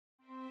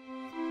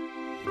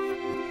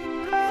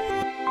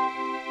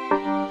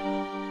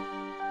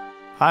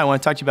Hi, I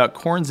want to talk to you about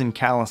corns and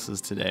calluses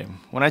today.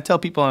 When I tell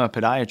people I'm a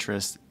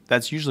podiatrist,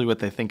 that's usually what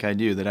they think I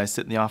do, that I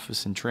sit in the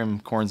office and trim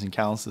corns and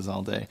calluses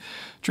all day.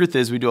 Truth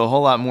is, we do a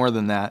whole lot more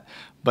than that,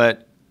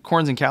 but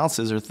corns and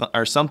calluses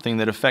are something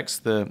that affects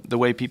the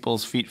way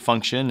people's feet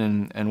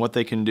function and what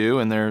they can do,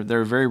 and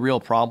they're a very real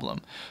problem.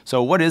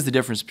 So what is the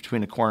difference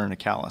between a corn and a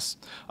callus?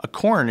 A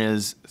corn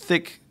is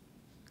thick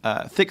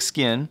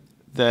skin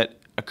that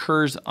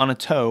occurs on a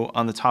toe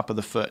on the top of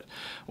the foot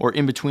or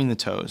in between the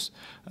toes.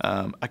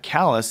 A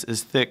callus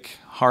is thick,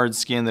 hard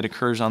skin that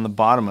occurs on the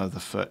bottom of the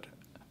foot.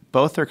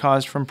 Both are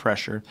caused from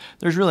pressure.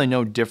 There's really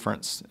no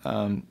difference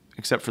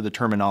except for the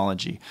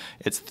terminology.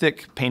 It's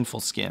thick, painful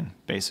skin,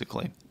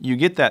 basically. You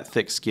get that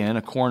thick skin,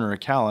 a corn or a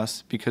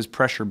callus, because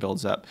pressure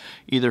builds up,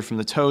 either from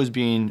the toes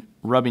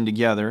rubbing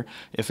together.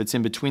 If it's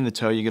in between the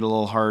toe, you get a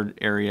little hard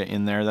area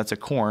in there. That's a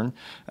corn.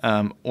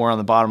 Or on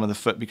the bottom of the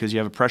foot because you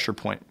have a pressure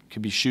point. It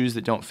could be shoes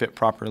that don't fit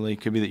properly.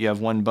 It could be that you have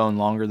one bone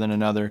longer than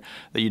another,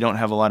 that you don't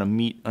have a lot of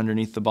meat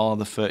underneath the ball of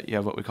the foot. You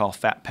have what we call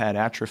fat pad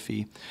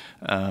atrophy.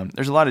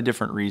 There's a lot of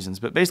different reasons,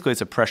 but basically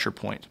it's a pressure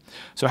point.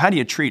 So how do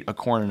you treat a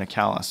corn and a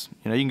callus?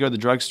 You can go to the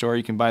drugstore,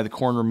 you can buy the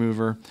corn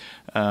remover.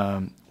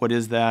 What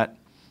is that?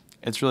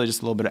 It's really just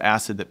a little bit of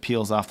acid that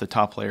peels off the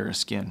top layer of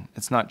skin.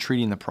 It's not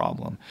treating the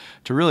problem.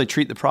 To really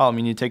treat the problem,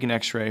 you need to take an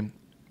x-ray,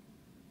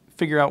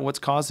 figure out what's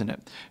causing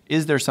it.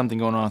 Is there something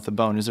going on with the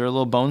bone? Is there a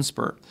little bone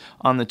spur?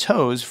 On the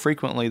toes,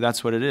 frequently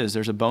that's what it is.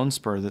 There's a bone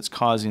spur that's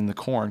causing the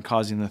corn,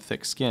 causing the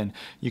thick skin.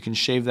 You can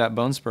shave that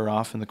bone spur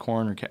off and the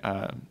corn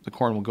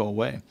will go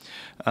away.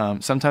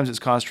 Sometimes it's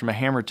caused from a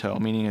hammer toe,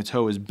 meaning a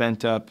toe is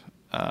bent up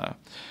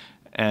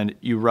and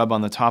you rub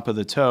on the top of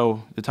the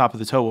toe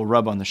will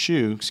rub on the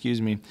shoe,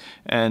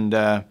 and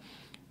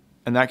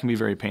that can be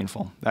very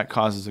painful. That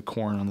causes a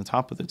corn on the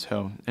top of the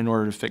toe. In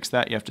order to fix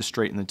that, you have to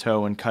straighten the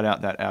toe and cut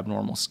out that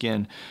abnormal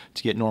skin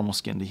to get normal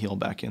skin to heal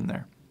back in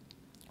there.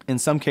 In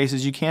some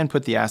cases, you can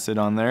put the acid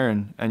on there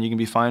and you can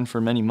be fine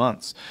for many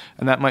months,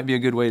 and that might be a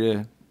good way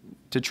to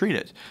treat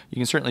it. You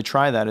can certainly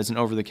try that as an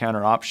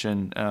over-the-counter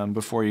option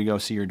before you go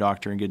see your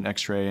doctor and get an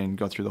x-ray and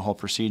go through the whole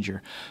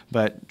procedure.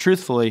 But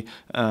truthfully,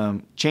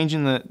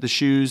 changing the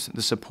shoes,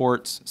 the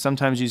supports,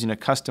 sometimes using a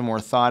custom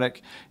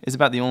orthotic is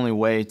about the only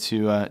way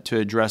to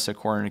address a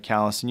corn and a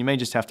callus. And you may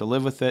just have to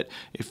live with it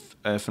if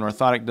an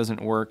orthotic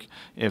doesn't work,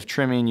 if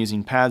trimming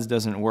using pads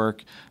doesn't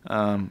work,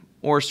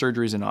 or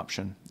surgery is an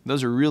option.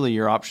 Those are really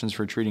your options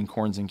for treating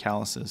corns and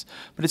calluses.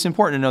 But it's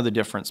important to know the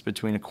difference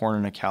between a corn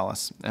and a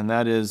callus, and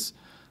that is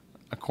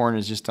a corn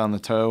is just on the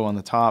toe on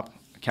the top,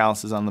 a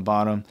callus is on the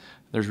bottom.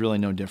 There's really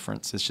no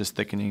difference. It's just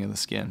thickening of the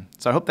skin.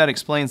 So I hope that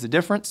explains the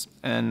difference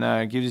and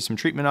gives you some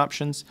treatment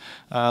options.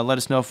 Let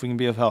us know if we can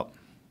be of help.